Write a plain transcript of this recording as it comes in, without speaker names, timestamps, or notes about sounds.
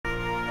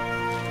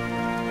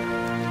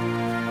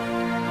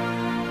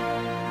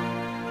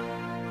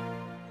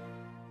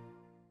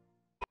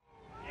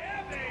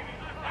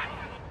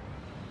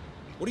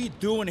What are you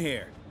doing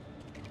here?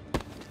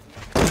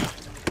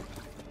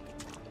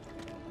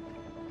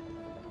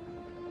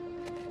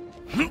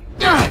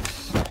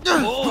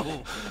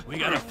 Oh, we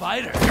got a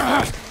fighter.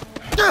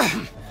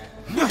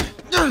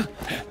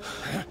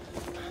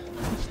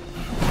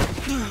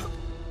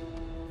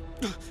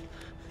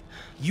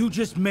 You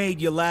just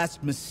made your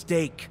last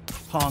mistake,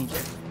 punk.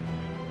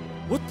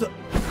 What the?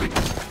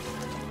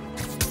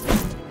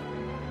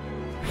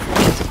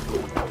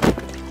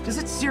 Does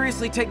it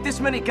seriously take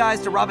this many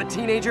guys to rob a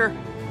teenager?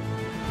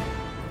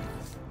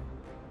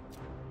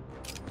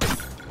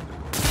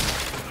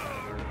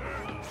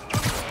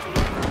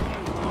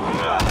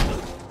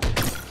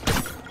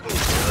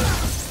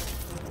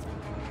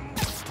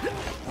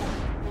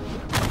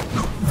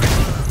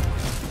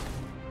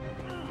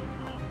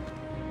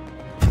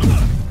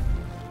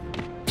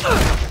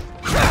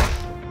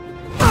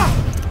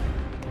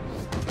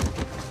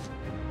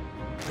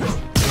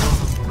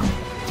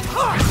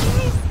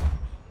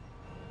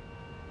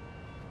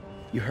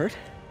 You hurt?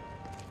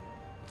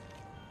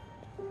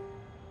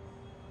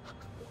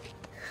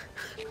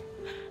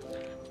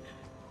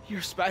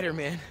 You're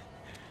Spider-Man.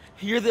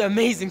 You're the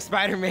amazing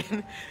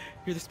Spider-Man.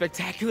 You're the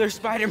spectacular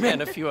Spider-Man.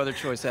 And a few other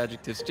choice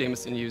adjectives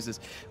Jameson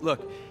uses.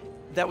 Look,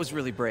 that was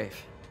really brave.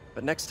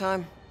 But next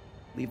time,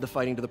 leave the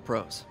fighting to the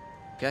pros,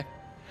 okay?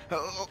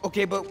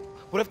 Okay, but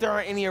what if there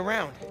aren't any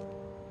around?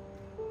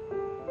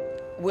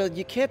 Well,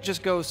 you can't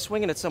just go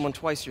swinging at someone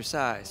twice your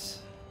size.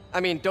 I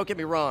mean, don't get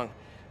me wrong.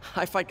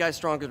 I fight guys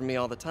stronger than me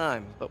all the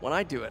time, but when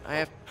I do it, I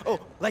have... Oh,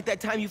 like that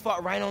time you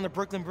fought Ryan on the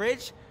Brooklyn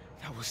Bridge?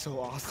 That was so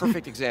awesome.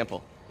 Perfect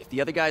example. If the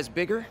other guy's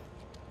bigger,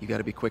 you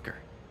gotta be quicker.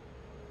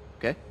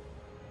 Okay?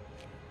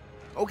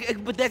 Okay,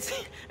 but that's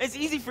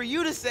easy for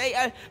you to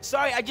say.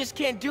 Sorry, I just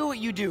can't do what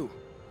you do.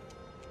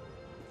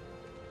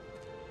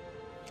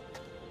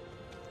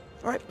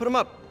 All right, put him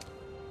up.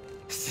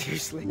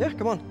 Seriously? Yeah,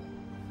 come on.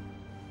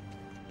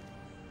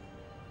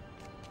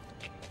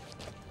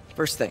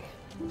 First thing,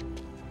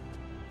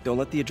 don't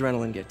let the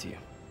adrenaline get to you.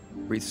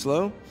 Breathe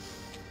slow,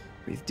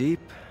 breathe deep,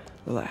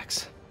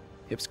 relax.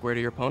 Hip square to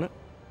your opponent.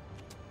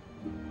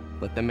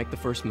 Let them make the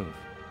first move.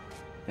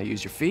 Now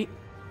use your feet.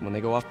 When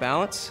they go off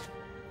balance,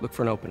 look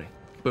for an opening.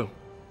 Boom.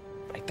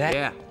 Like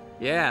that?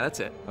 Yeah, that's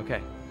it.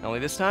 Okay, only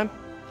this time,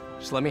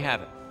 just let me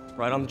have it.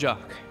 Right on the jaw,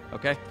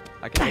 okay?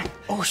 I can...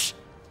 Oh,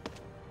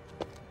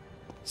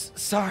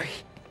 sorry.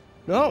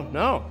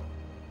 No.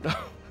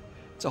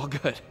 It's all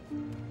good.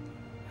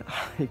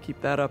 You keep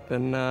that up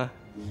and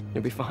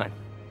you'll be fine.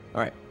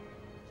 All right,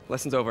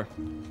 lesson's over.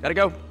 Gotta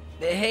go.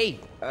 Hey,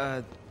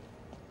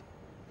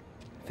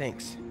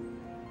 thanks.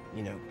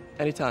 You know.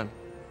 Anytime.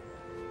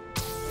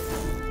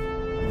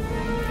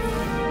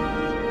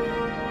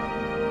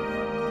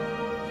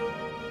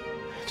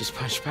 Just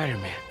punch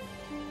Spider-Man.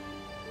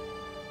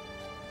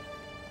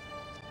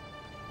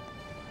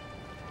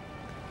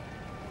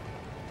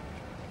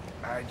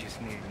 I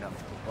just need enough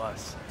for the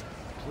bus.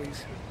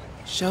 Please?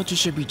 Shelter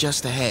should be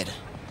just ahead.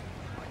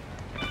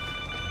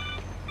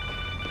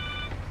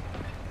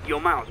 Yo,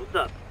 Miles, what's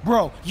up?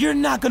 Bro, you're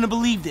not gonna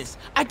believe this.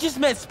 I just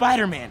met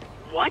Spider-Man.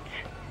 What?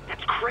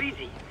 That's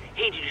crazy.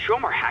 Hey, did you show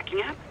him our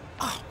hacking app?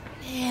 Oh,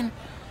 man.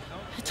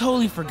 I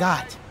totally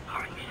forgot. Oh,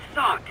 you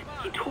suck.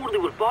 He totally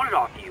would have bought it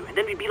off you, and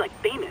then we'd be, like,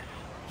 famous.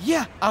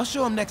 Yeah, I'll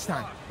show him next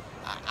time.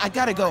 I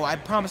gotta go. I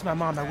promised my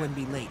mom I wouldn't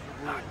be late.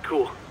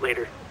 Cool.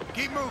 Later.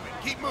 Keep moving,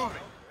 keep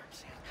moving.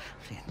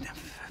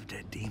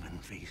 Dead demon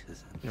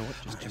faces. You know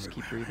what? Just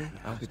keep breathing.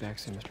 I'll be back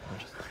soon, Mr.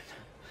 Hodges.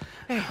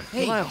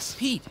 Hey, Miles.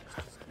 Pete.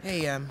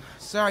 Hey,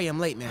 sorry I'm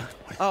late, man.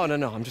 Oh,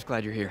 no, I'm just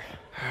glad you're here.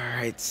 All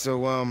right, so,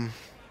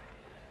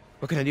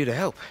 what can I do to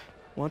help?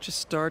 Why don't you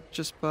start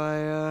just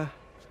by,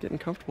 getting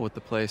comfortable with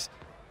the place.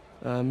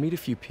 Meet a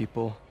few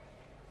people.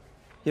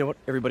 You know what?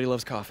 Everybody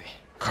loves coffee.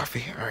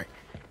 Coffee? All right.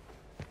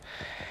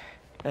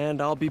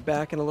 And I'll be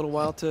back in a little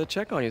while to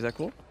check on you. Is that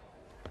cool?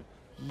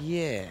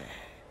 Yeah.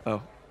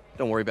 Oh,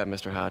 don't worry about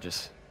Mr.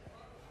 Hodges.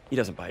 He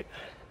doesn't bite.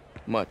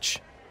 Much.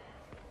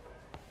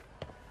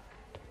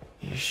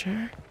 You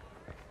sure?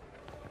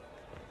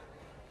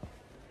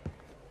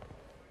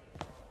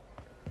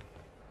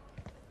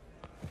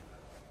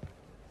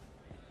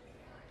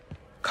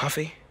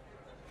 Coffee?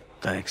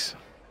 Thanks.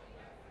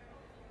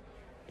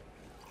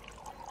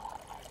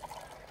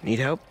 Need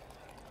help?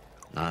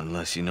 Not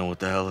unless you know what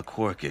the hell a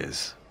quark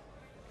is.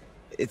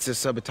 It's a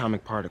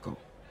subatomic particle.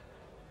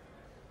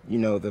 You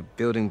know, the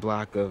building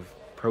block of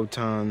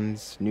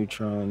protons,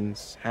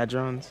 neutrons,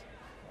 hadrons?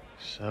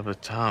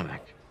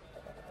 Subatomic.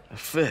 It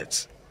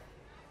fits.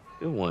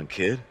 Good one,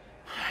 kid.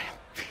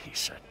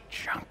 Piece of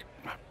junk.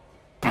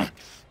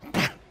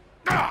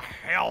 Ah,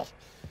 hell.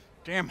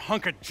 Damn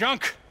hunk of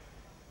junk.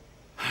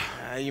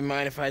 You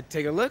mind if I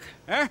take a look?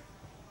 Huh?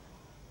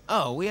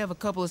 Oh, we have a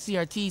couple of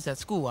CRTs at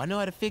school. I know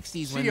how to fix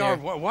these when CR, they're...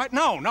 what?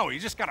 No, you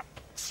just gotta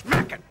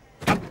smack it.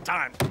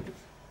 Time.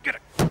 Get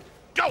it.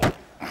 Go!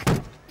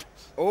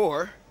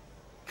 Or,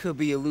 could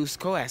be a loose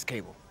coax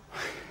cable.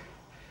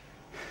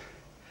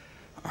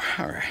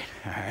 All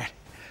right.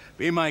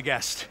 Be my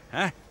guest,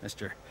 huh,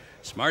 Mr.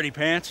 Smarty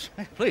Pants?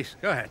 Please,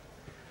 go ahead.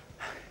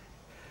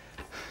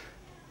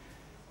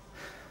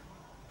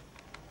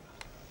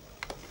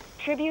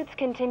 Tributes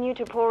continue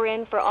to pour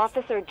in for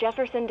Officer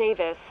Jefferson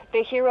Davis,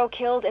 the hero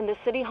killed in the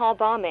City Hall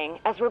bombing,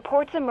 as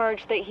reports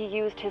emerge that he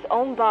used his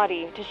own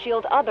body to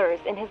shield others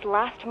in his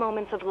last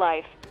moments of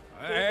life.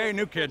 Hey,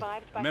 new kid.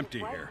 Survived by I'm his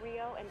empty wife here.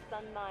 Rio and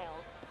son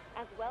Miles,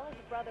 as well as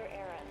brother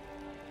Aaron.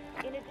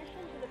 In addition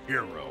to the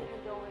Hero.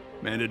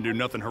 Man didn't do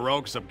nothing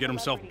heroic except get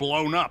himself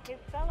blown up. his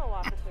fellow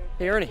officers.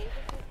 Hey, Ernie.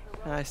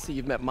 I see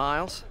you've met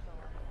Miles.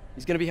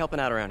 He's gonna be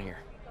helping out around here.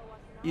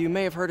 You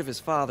may have heard of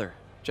his father,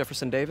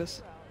 Jefferson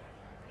Davis.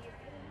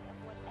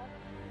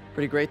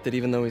 Pretty great that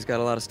even though he's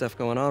got a lot of stuff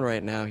going on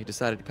right now, he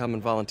decided to come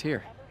and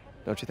volunteer.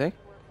 Don't you think?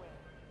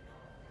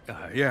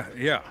 Yeah.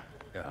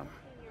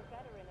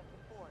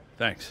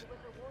 Thanks.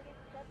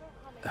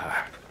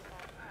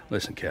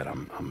 Listen, kid,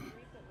 I'm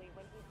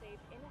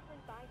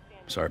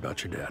sorry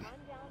about your dad.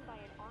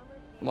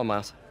 Come on,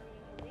 Miles.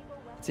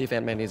 Let's see if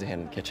Aunt May needs a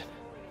hand in the kitchen.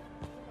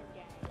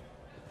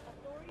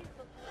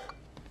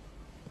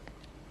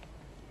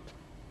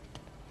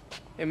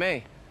 Hey,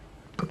 May.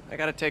 I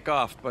gotta take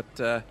off,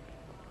 but,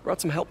 brought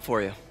some help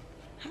for you.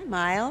 Hi,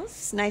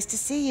 Miles. Nice to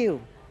see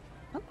you.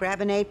 Well, grab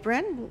an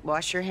apron,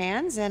 wash your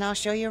hands, and I'll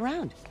show you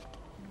around.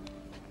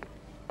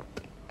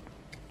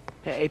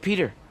 Hey,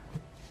 Peter.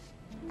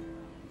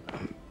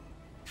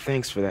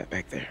 Thanks for that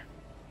back there.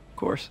 Of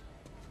course.